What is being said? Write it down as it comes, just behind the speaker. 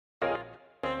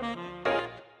Hello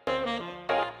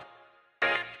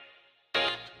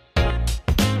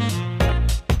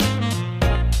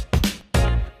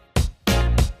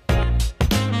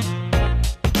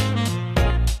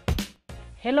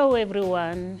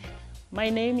everyone,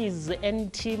 my name is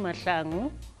NT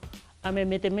Mahlangu. I'm a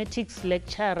mathematics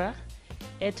lecturer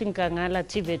at Nkangala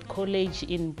TVET College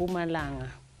in Mpumalanga.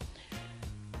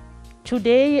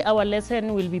 Today our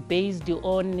lesson will be based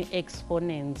on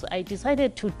exponents. I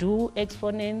decided to do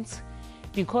exponents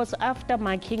because after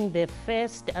marking the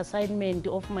first assignment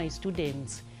of my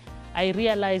students, I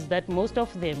realized that most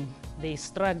of them, they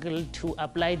struggle to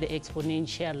apply the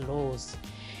exponential laws.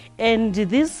 And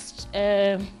this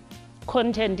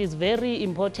content is very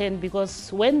important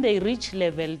because when they reach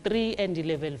level 3 and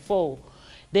level 4,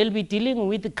 they'll be dealing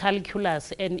with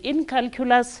calculus. And in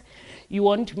calculus, you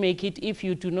won't make it if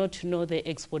you do not know the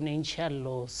exponential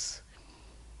laws.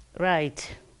 Right.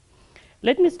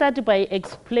 Let me start by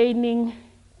explaining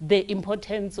the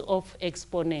importance of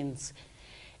exponents.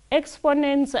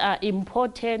 Exponents are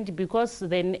important because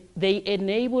then they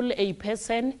enable a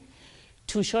person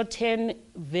to shorten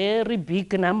very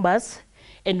big numbers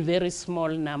and very small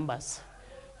numbers.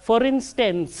 For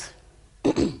instance,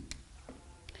 the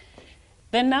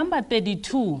number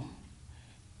 32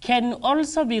 can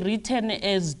also be written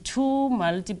as 2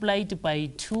 multiplied by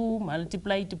 2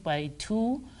 multiplied by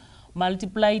 2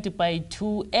 multiplied by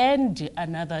 2 and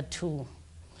another 2.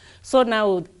 So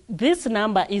now this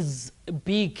number is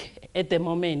big at the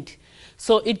moment.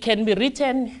 So it can be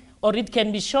written, or it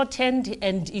can be shortened,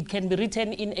 and it can be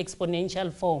written in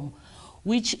exponential form,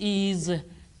 which is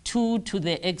 2 to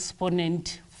the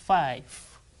exponent 5.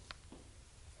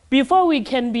 Before we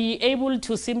can be able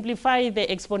to simplify the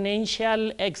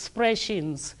exponential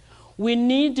expressions, we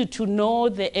need to know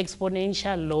the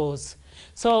exponential laws.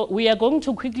 So we are going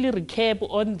to quickly recap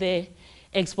on the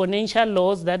exponential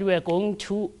laws that we are going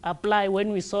to apply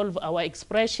when we solve our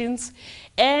expressions.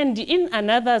 And in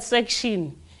another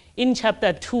section, in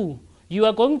chapter 2, you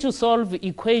are going to solve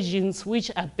equations which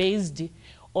are based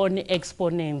on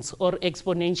exponents or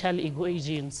exponential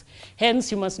equations.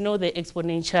 Hence, you must know the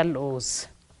exponential laws.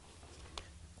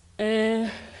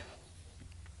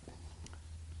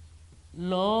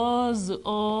 Laws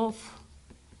of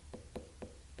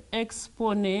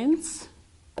exponents.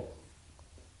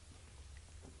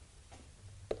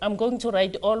 I'm going to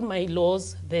write all my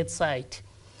laws that side.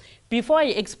 Before I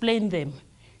explain them,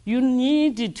 you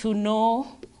need to know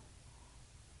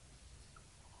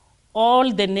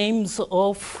all the names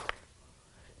of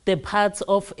the parts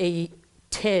of a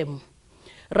term.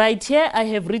 Right here, I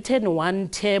have written one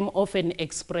term of an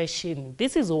expression.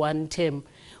 This is one term.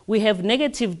 We have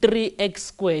negative 3x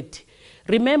squared.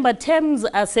 Remember, terms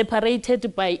are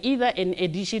separated by either an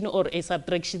addition or a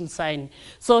subtraction sign.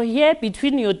 So here,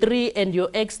 between your 3 and your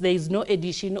x, there is no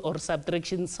addition or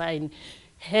subtraction sign.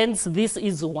 Hence, this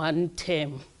is one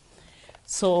term.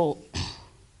 So,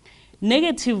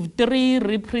 negative 3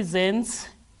 represents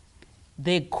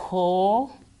the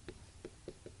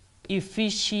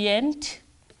coefficient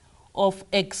of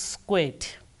x squared.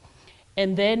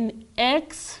 And then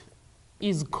x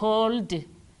is called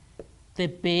the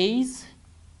base.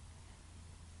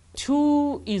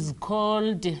 2 is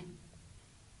called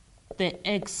the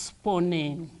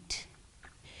exponent.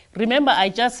 Remember, I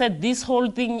just said this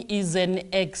whole thing is an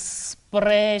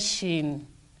expression.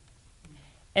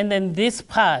 And then this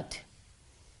part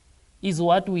is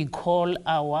what we call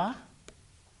our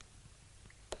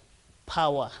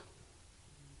power.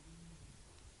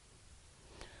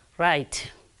 Right.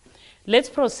 Let's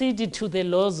proceed to the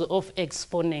laws of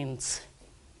exponents.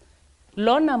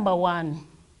 Law number 1,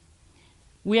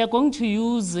 we are going to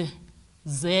use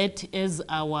z as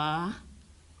our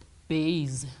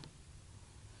base.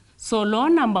 So law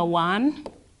number 1,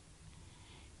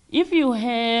 if you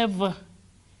have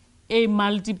a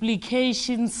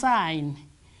multiplication sign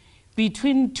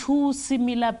between two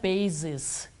similar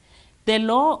bases, the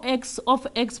law of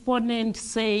exponent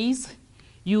says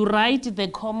you write the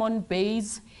common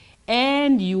base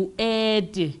and you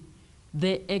add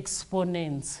the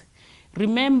exponents.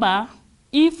 Remember,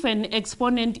 if an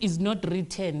exponent is not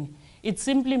written, it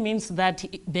simply means that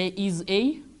there is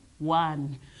a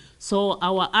 1. So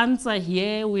our answer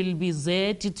here will be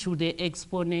z to the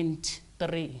exponent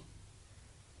 3.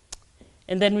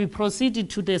 And then we proceed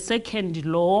to the second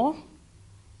law.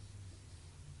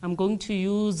 I'm going to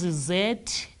use z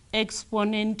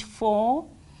exponent 4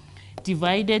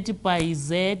 divided by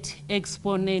z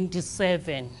exponent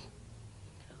 7.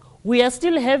 We are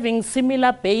still having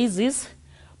similar bases,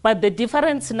 but the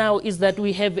difference now is that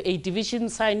we have a division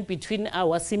sign between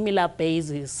our similar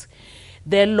bases.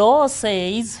 The law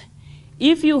says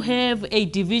If you have a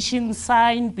division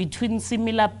sign between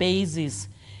similar bases,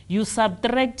 you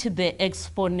subtract the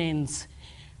exponents.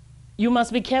 You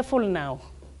must be careful now.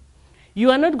 You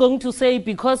are not going to say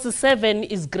because 7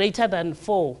 is greater than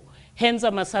 4, hence I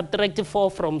must subtract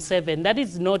 4 from 7. That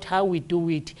is not how we do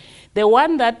it. The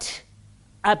one that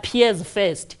appears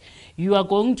first, you are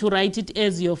going to write it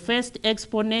as your first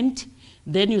exponent,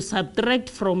 then you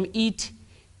subtract from it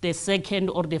the second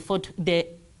or the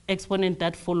exponent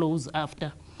that follows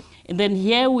after. And then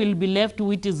here we'll be left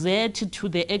with z to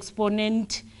the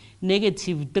exponent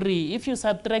 -3. If you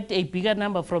subtract a bigger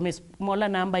number from a smaller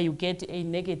number, you get a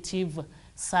negative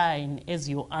sign as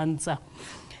your answer.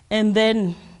 And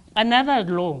then another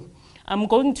law. I'm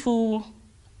going to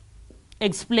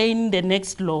explain the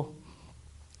next law.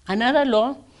 Another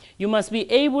law, you must be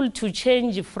able to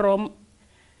change from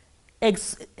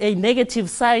a negative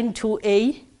sign to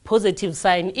a positive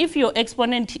sign. If your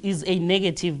exponent is a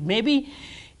negative, maybe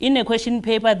in a question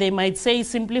paper, they might say,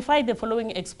 simplify the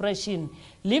following expression.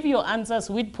 Leave your answers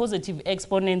with positive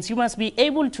exponents. You must be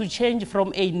able to change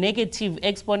from a negative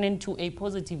exponent to a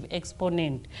positive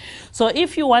exponent. So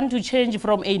if you want to change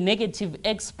from a negative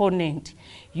exponent,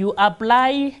 you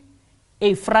apply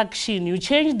a fraction. You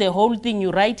change the whole thing.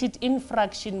 You write it in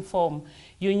fraction form.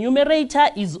 Your numerator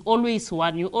is always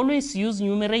 1. You always use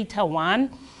numerator 1,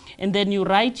 and then you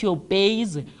write your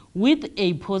base with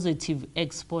a positive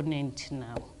exponent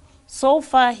now. So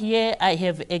far here, I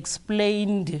have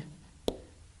explained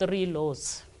 3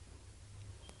 laws.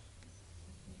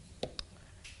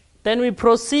 Then we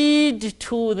proceed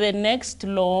to the next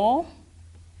law.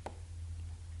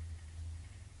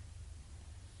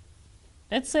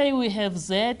 Let's say we have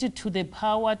z to the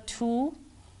power 2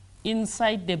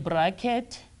 inside the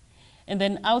bracket, and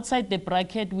then outside the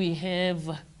bracket we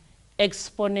have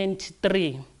exponent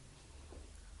 3.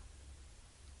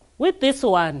 With this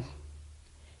one,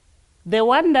 the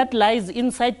one that lies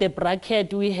inside the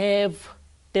bracket, we have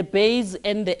the base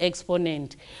and the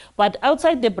exponent. But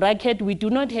outside the bracket, we do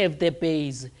not have the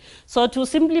base. So to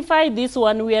simplify this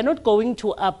one, we are not going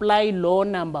to apply law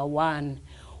number 1.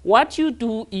 What you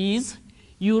do is,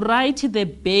 you write the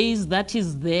base that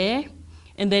is there,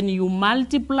 and then you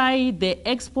multiply the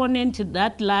exponent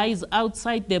that lies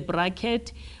outside the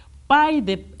bracket by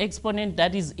the exponent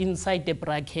that is inside the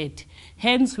bracket.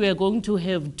 Hence, we are going to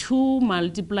have 2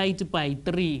 multiplied by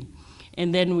 3.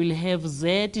 And then we'll have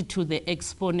z to the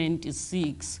exponent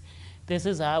 6. This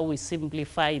is how we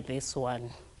simplify this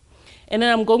one. And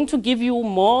then I'm going to give you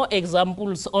more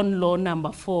examples on law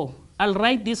number 4. I'll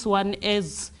write this one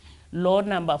as law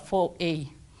number 4a.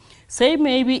 Say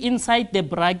maybe inside the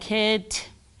bracket,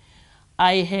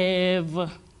 I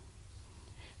have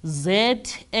z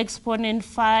exponent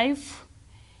 5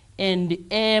 and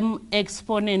m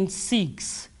exponent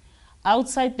 6.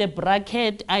 Outside the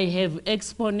bracket, I have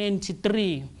exponent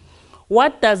 3.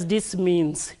 What does this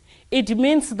mean? It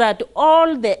means that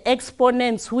all the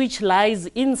exponents which lies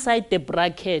inside the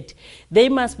bracket, they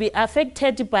must be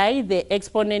affected by the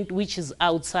exponent which is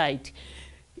outside.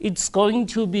 It's going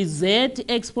to be z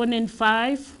exponent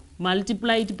 5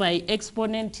 multiplied by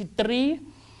exponent 3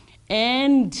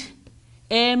 and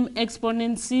m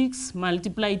exponent 6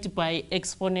 multiplied by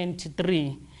exponent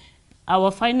 3.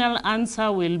 Our final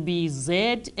answer will be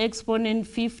z exponent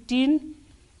 15,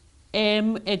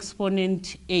 m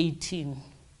exponent 18.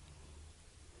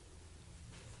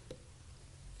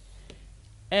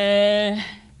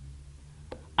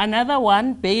 Another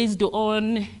one based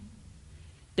on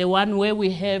the one where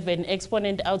we have an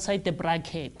exponent outside the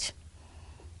bracket.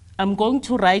 I'm going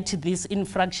to write this in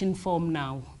fraction form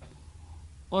now,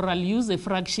 or I'll use a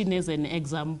fraction as an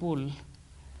example.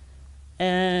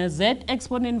 Z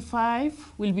exponent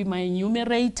 5 will be my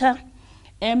numerator,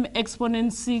 m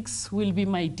exponent 6 will be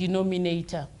my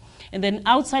denominator. And then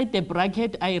outside the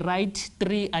bracket, I write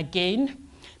 3 again.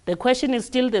 The question is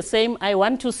still the same. I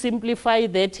want to simplify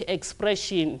that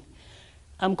expression.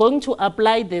 I'm going to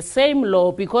apply the same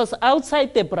law because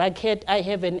outside the bracket, I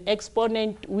have an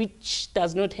exponent which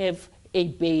does not have a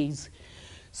base.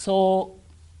 So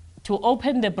to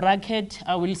open the bracket,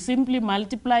 I will simply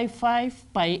multiply 5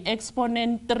 by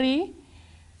exponent 3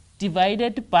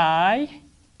 divided by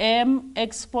m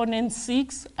exponent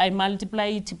 6. I multiply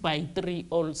it by 3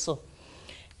 also.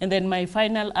 And then my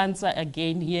final answer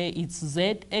again here, it's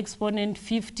z exponent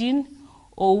 15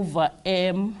 over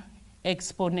m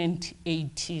exponent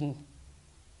 18.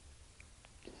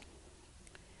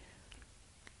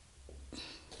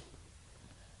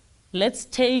 Let's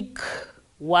take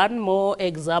one more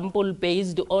example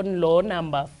based on law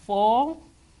number 4.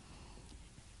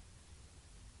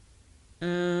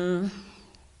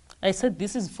 I said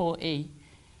this is 4a.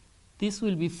 This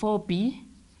will be 4b.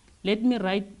 Let me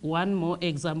write one more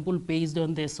example based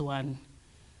on this one.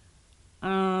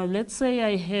 Let's say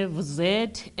I have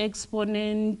z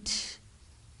exponent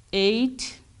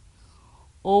 8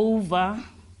 over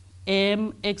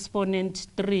m exponent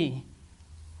 3,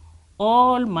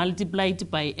 all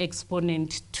multiplied by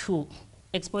exponent 2,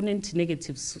 exponent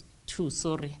negative 2,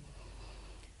 sorry.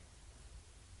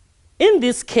 In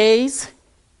this case,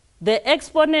 the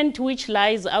exponent which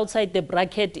lies outside the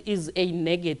bracket is a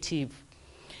negative.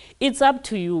 It's up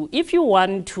to you. If you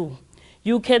want to,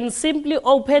 you can simply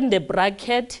open the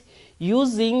bracket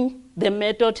using the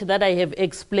method that I have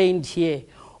explained here.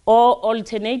 Or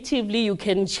alternatively, you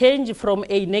can change from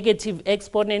a negative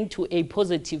exponent to a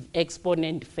positive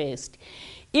exponent first.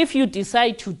 If you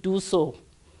decide to do so,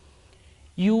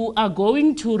 you are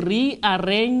going to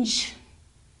rearrange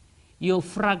your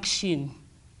fraction.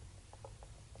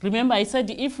 Remember, I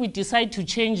said if we decide to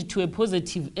change to a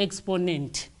positive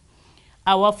exponent,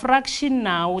 our fraction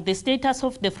now, the status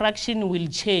of the fraction will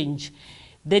change.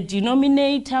 The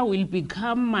denominator will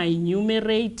become my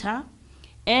numerator,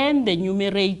 and the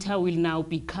numerator will now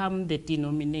become the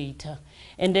denominator.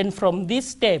 And then from this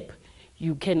step,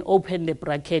 you can open the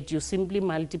bracket. You simply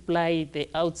multiply the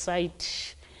outside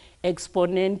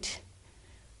exponent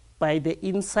by the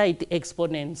inside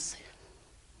exponents.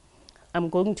 I'm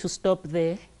going to stop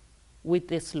there with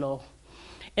this law.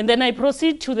 And then I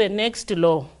proceed to the next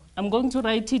law. I'm going to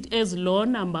write it as law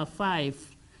number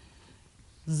 5.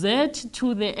 Z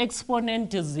to the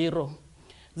exponent 0.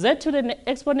 Z to the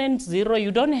exponent 0,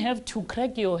 you don't have to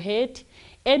crack your head.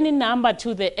 Any number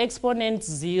to the exponent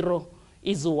 0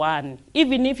 is 1.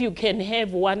 Even if you can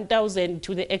have 1000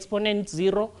 to the exponent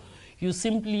 0, you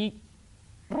simply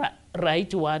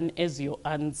write 1 as your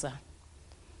answer.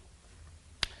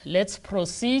 Let's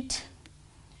proceed.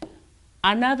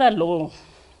 Another law.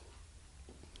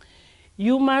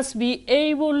 You must be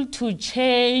able to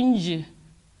change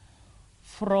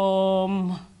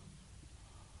from,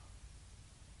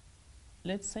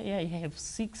 let's say I have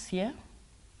 6 here,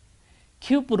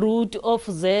 cube root of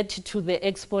z to the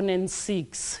exponent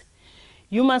 6.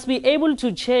 You must be able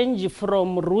to change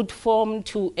from root form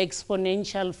to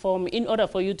exponential form in order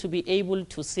for you to be able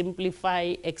to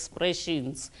simplify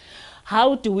expressions.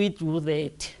 How do we do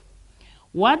that?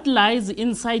 What lies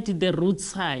inside the root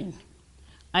sign?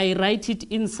 I write it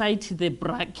inside the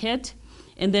bracket,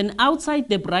 and then outside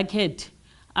the bracket,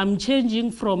 I'm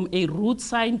changing from a root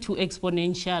sign to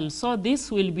exponential. So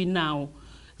this will be now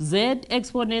z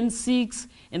exponent 6,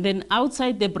 and then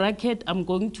outside the bracket, I'm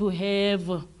going to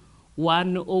have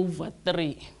 1 over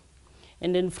 3.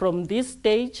 And then from this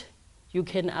stage, you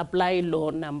can apply law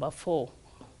number 4,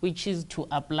 which is to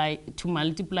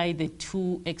multiply the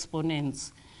two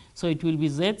exponents. So it will be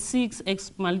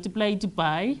z6 multiplied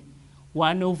by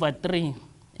 1 over 3.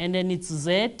 And then it's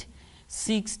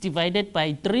z6 divided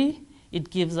by 3. It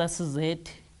gives us z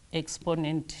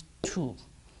exponent 2.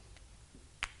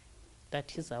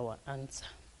 That is our answer.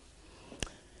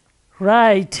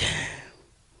 Right.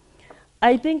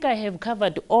 I think I have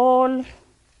covered all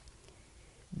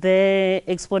the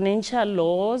exponential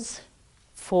laws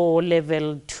for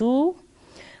level 2.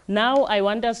 Now I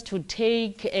want us to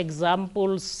take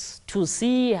examples to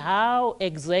see how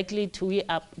exactly do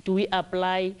we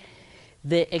apply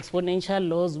the exponential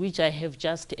laws which I have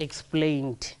just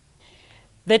explained.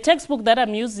 The textbook that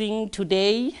I'm using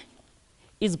today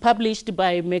is published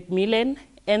by Macmillan,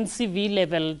 NCV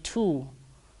level 2.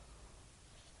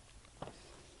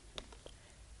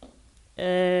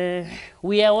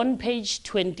 We are on page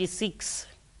 26.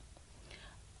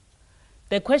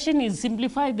 The question is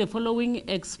simplify the following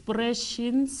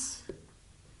expressions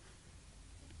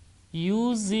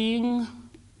using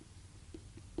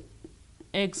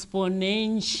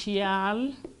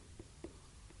exponential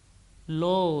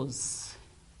laws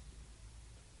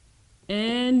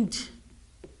and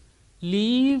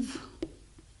leave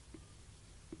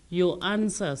your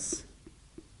answers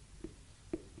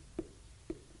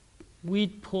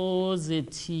with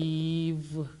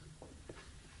positive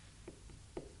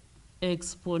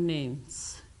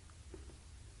exponents.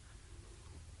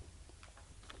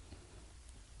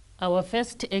 Our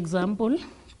first example,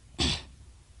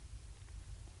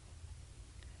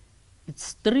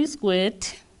 it's 3 squared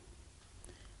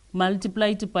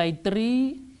multiplied by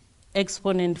 3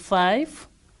 exponent 5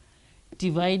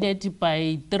 divided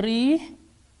by 3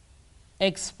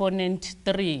 exponent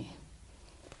 3.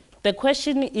 The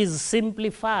question is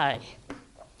simplify.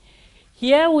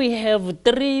 Here we have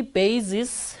 3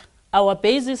 bases. Our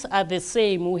bases are the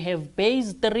same. We have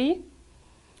base 3,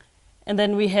 and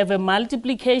then we have a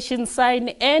multiplication sign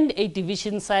and a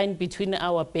division sign between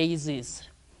our bases.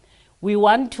 we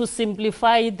want to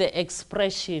simplify the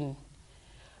expression.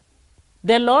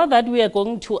 The law that we are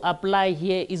going to apply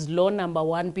here is law number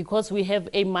 1, because we have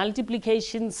a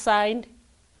multiplication sign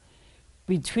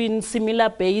between similar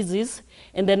bases.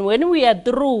 And then when we are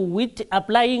through with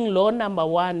applying law number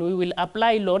 1, we will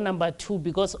apply law number 2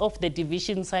 because of the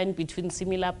division sign between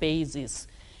similar bases.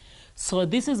 So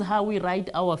this is how we write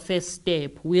our first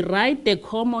step. We write the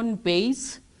common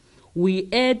base. We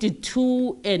add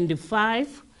 2 and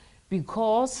 5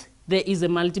 because there is a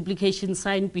multiplication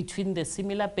sign between the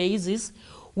similar bases.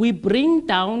 We bring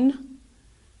down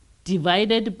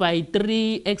divided by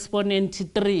 3 exponent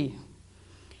 3.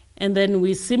 And then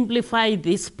we simplify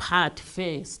this part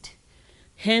first.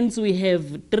 Hence we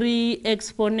have 3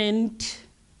 exponent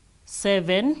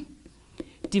 7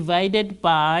 divided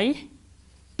by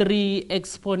 3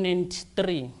 exponent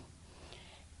 3.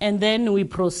 And then we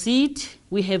proceed.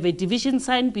 We have a division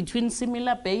sign between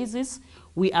similar bases.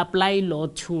 We apply law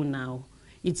 2 now.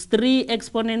 It's 3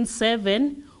 exponent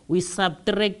 7. We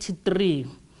subtract 3.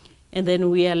 And then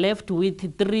we are left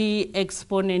with 3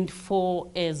 exponent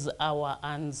 4 as our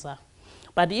answer.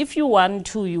 But if you want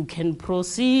to, you can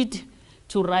proceed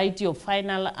to write your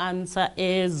final answer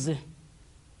as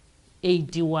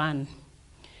 81.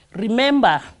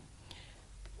 Remember,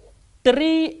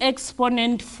 3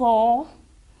 exponent 4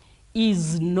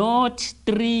 is not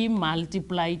 3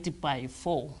 multiplied by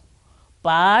 4,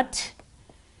 but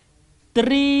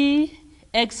 3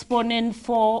 exponent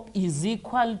 4 is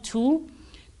equal to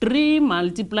 3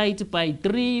 multiplied by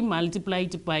 3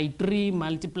 multiplied by 3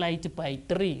 multiplied by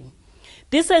 3.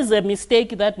 This is a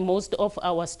mistake that most of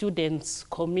our students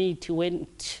commit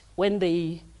when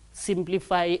they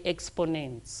simplify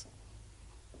exponents.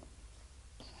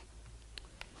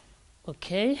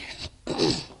 Okay.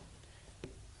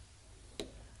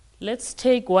 Let's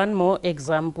take one more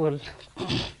example.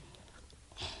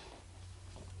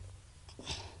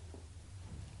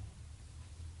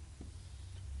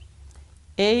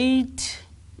 8x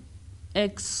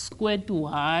squared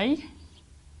y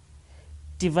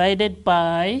divided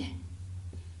by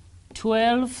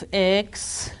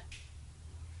 12x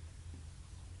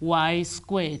y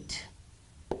squared.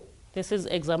 This is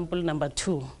example number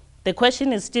 2. The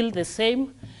question is still the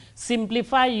same.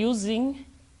 Simplify using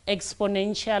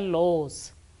exponential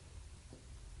laws.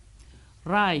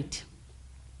 Right.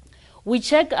 We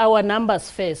check our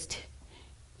numbers first.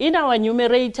 In our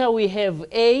numerator we have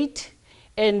 8,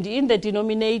 and in the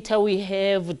denominator we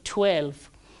have 12.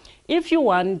 If you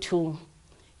want to,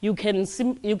 you can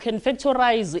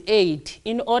factorize 8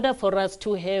 in order for us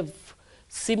to have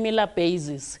similar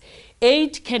bases.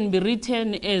 8 can be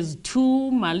written as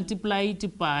 2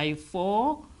 multiplied by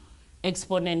 4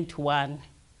 exponent 1.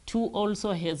 2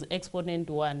 also has exponent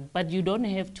 1, but you don't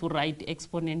have to write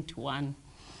exponent 1.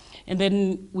 And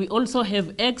then we also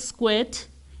have x squared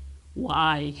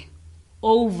y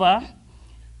over,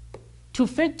 to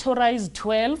factorize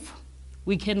 12,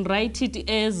 we can write it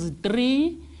as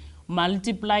 3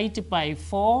 multiplied by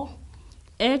 4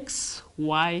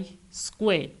 xy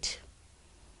squared.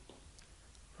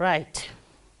 Right.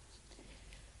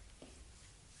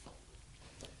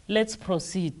 Let's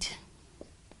proceed.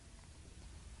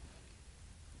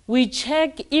 We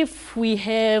check if we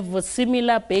have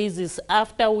similar bases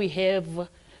after we have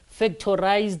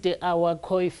factorized our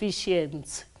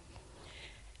coefficients.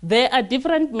 There are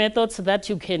different methods that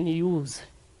you can use.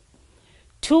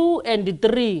 2 and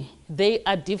 3, they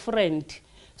are different.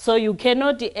 So you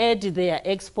cannot add their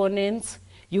exponents.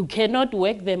 You cannot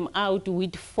work them out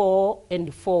with 4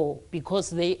 and 4 because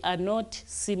they are not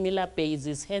similar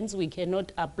bases. Hence, we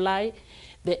cannot apply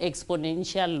the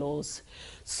exponential laws.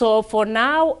 So for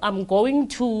now, I'm going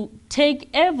to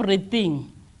take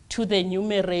everything to the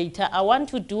numerator. I want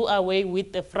to do away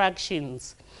with the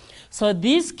fractions. So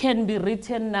this can be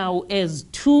written now as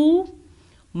 2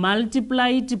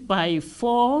 multiplied by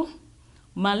 4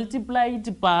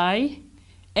 multiplied by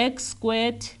x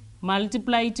squared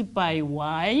multiplied by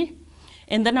y.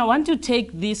 And then I want to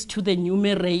take this to the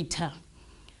numerator.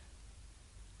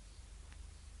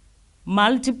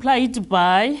 Multiplied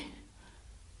by,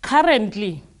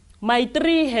 currently, my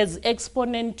 3 has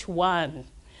exponent 1.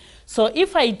 So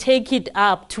if I take it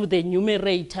up to the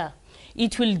numerator,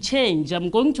 it will change. I'm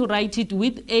going to write it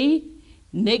with a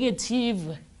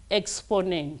negative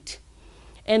exponent.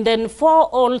 And then 4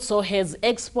 also has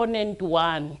exponent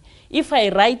 1. If I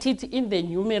write it in the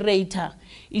numerator,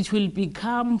 it will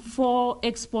become 4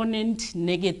 exponent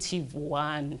negative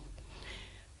 1.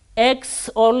 X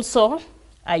also,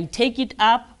 I take it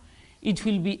up, it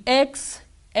will be x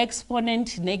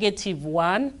exponent negative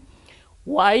 1.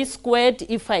 Y squared,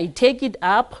 if I take it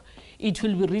up, it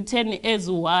will be written as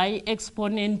y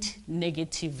exponent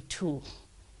negative 2.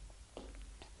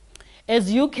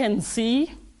 As you can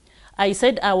see, I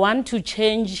said I want to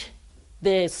change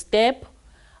the step.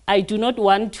 I do not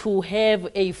want to have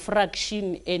a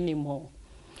fraction anymore.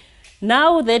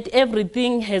 Now that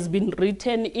everything has been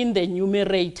written in the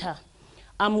numerator,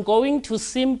 I'm going to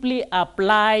simply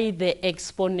apply the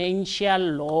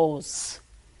exponential laws.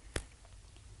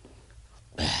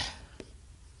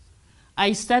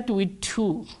 I start with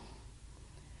 2.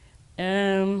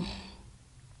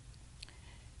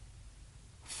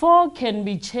 4 can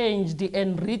be changed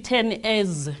and written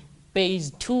as base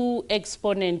 2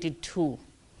 exponent 2.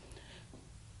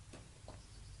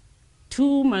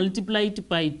 2 multiplied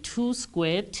by 2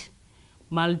 squared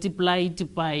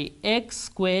multiplied by x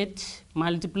squared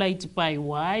multiplied by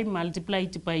y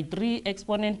multiplied by 3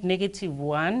 exponent negative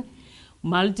 1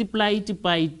 multiplied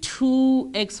by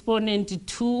 2 exponent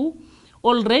 2.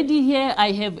 Already here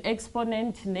I have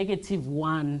exponent negative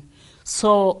 1.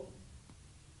 So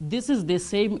this is the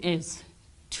same as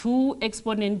 2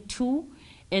 exponent 2,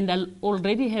 and I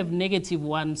already have negative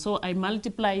 1. So I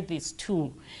multiply these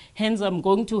 2. Hence I'm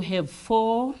going to have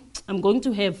 4. I'm going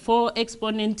to have 4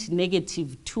 exponent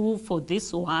negative 2 for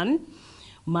this one,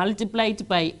 multiplied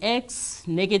by x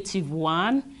negative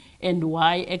 1 and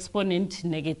y exponent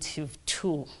negative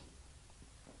 2.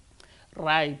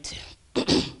 Right.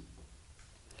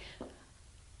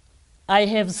 I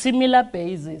have similar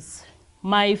bases.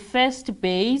 My first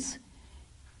base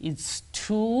is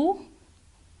 2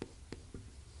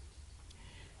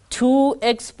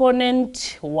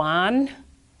 exponent 1.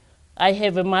 I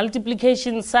have a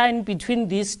multiplication sign between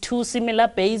these two similar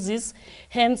bases.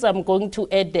 Hence, I'm going to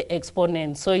add the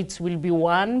exponent. So it will be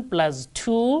 1 plus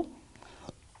 2.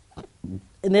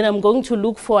 And then I'm going to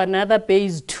look for another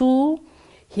base 2.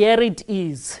 Here it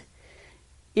is.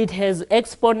 It has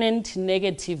exponent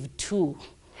negative 2.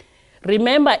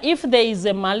 Remember, if there is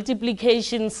a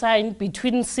multiplication sign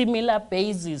between similar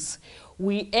bases,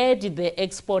 we add the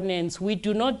exponents. We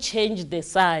do not change the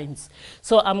signs.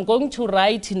 So I'm going to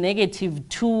write negative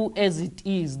 2 as it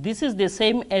is. This is the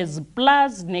same as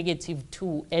plus negative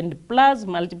 2. And plus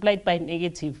multiplied by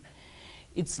negative,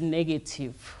 it's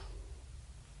negative.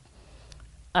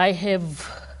 I have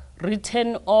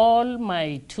written all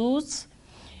my 2's.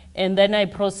 And then I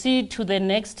proceed to the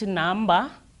next number,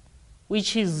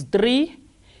 which is 3.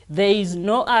 There is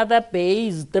no other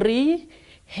base 3.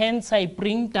 Hence, I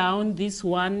bring down this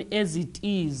one as it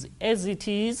is. As it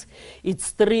is,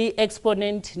 it's 3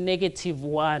 exponent negative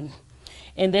 1.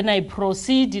 And then I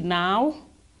proceed now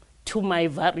to my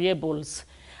variables.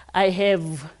 I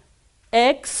have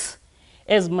x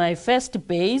as my first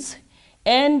base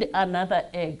and another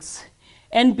x.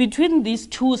 And between these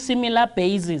two similar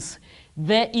bases,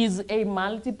 there is a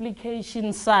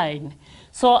multiplication sign.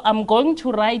 So I'm going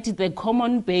to write the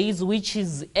common base, which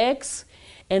is x,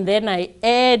 and then I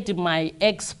add my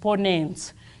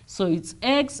exponents. So it's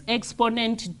x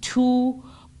exponent 2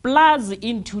 plus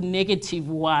into negative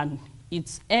 1.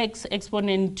 It's x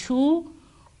exponent 2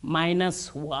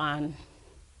 minus 1.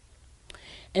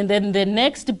 And then the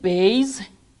next base,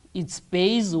 it's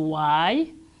base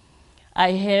y.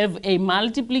 I have a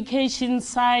multiplication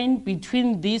sign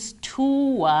between these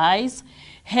two y's.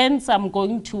 Hence, I'm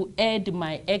going to add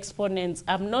my exponents.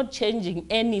 I'm not changing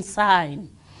any sign.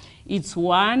 It's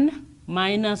 1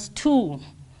 minus 2.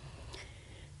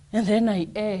 And then I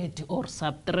add or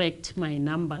subtract my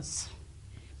numbers.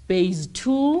 Base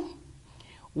 2,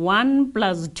 1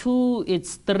 plus 2,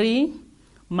 it's 3.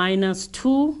 Minus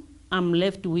 2, I'm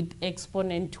left with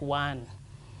exponent 1.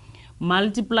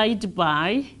 Multiplied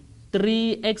by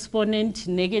 3 exponent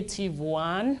negative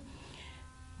 1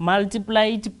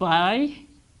 multiplied by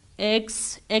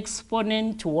x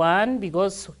exponent 1,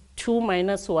 because 2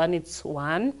 minus 1 it's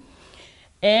 1,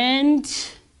 and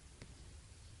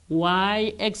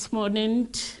y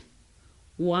exponent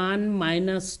 1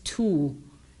 minus 2,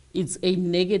 it's a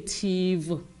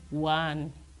negative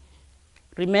 1.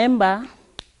 Remember,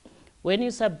 when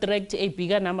you subtract a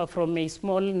bigger number from a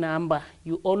small number,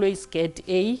 you always get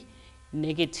a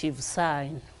negative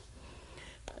sign.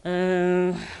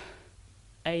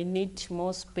 I need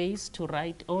more space to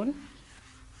write on.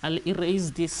 I'll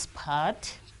erase this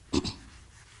part.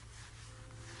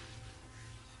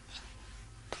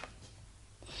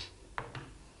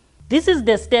 This is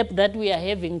the step that we are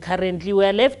having currently. We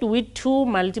are left with 2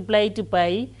 multiplied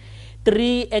by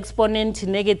 3 exponent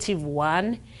negative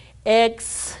 1,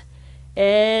 x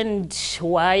and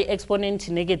y exponent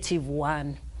negative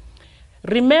 1.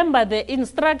 Remember, the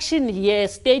instruction here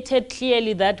stated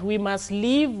clearly that we must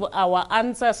leave our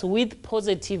answers with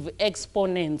positive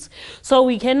exponents. So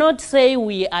we cannot say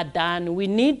we are done. We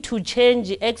need to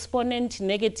change exponent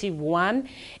 -1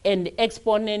 and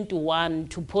exponent 1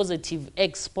 to positive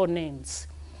exponents.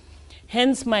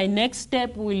 Hence, my next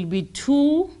step will be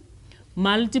 2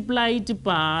 multiplied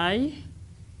by,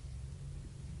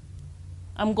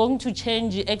 I'm going to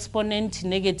change exponent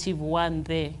 -1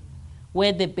 there,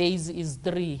 where the base is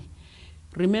 3.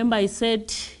 Remember, I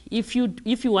said if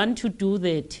you want to do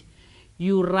that,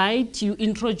 you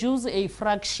introduce a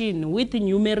fraction with the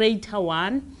numerator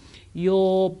 1,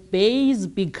 your base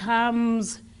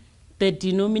becomes the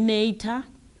denominator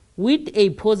with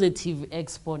a positive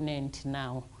exponent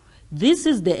now. This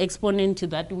is the exponent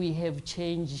that we have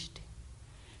changed.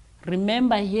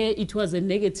 Remember, here it was a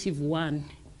 -1.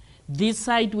 This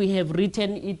side we have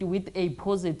written it with a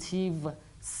positive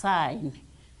sign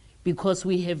because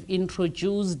we have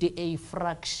introduced a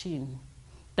fraction.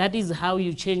 That is how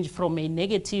you change from a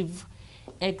negative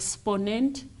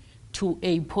exponent to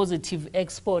a positive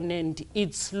exponent.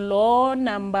 It's law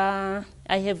number,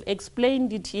 I have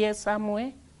explained it here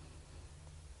somewhere.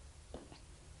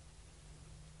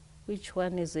 Which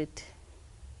one is it?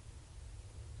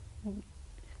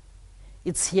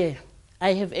 It's here.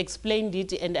 I have explained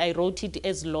it and I wrote it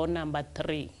as law number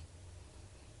 3.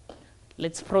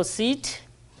 Let's proceed.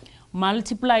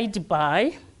 Multiplied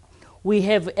by, we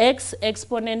have x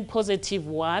exponent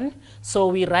 +1, so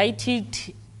we write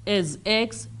it as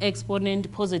x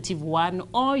exponent +1,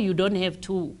 or you don't have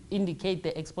to indicate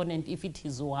the exponent if it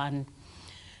is 1.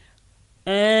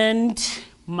 And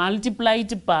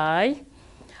multiplied by,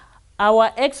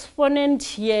 our exponent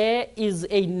here is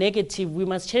a negative. We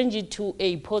must change it to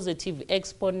a positive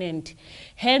exponent.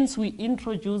 Hence, we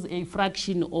introduce a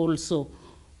fraction also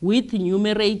with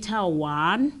numerator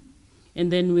 1,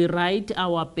 and then we write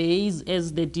our base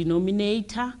as the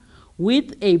denominator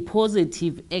with a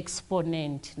positive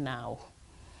exponent now.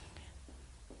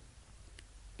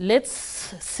 Let's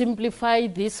simplify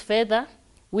this further.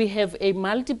 We have a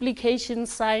multiplication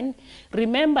sign.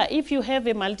 Remember, if you have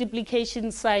a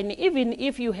multiplication sign, even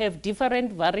if you have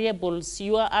different variables,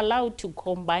 you are allowed to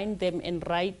combine them and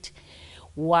write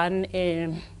one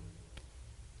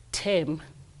term.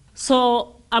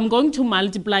 So I'm going to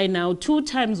multiply now. 2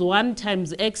 times 1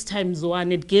 times x times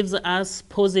 1, it gives us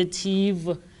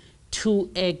positive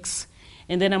 2x.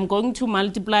 And then I'm going to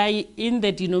multiply in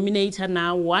the denominator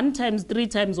now. 1 times 3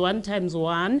 times 1 times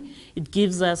 1, it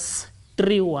gives us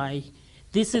 3y.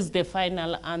 This is the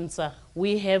final answer.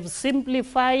 We have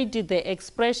simplified the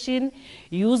expression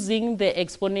using the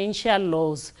exponential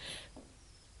laws.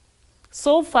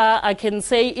 So far, I can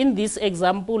say in this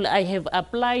example, I have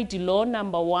applied law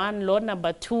number 1, law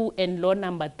number 2, and law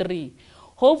number 3.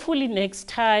 Hopefully next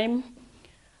time,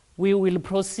 we will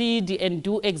proceed and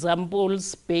do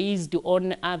examples based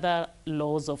on other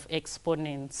laws of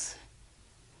exponents.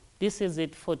 This is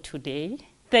it for today.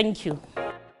 Thank you.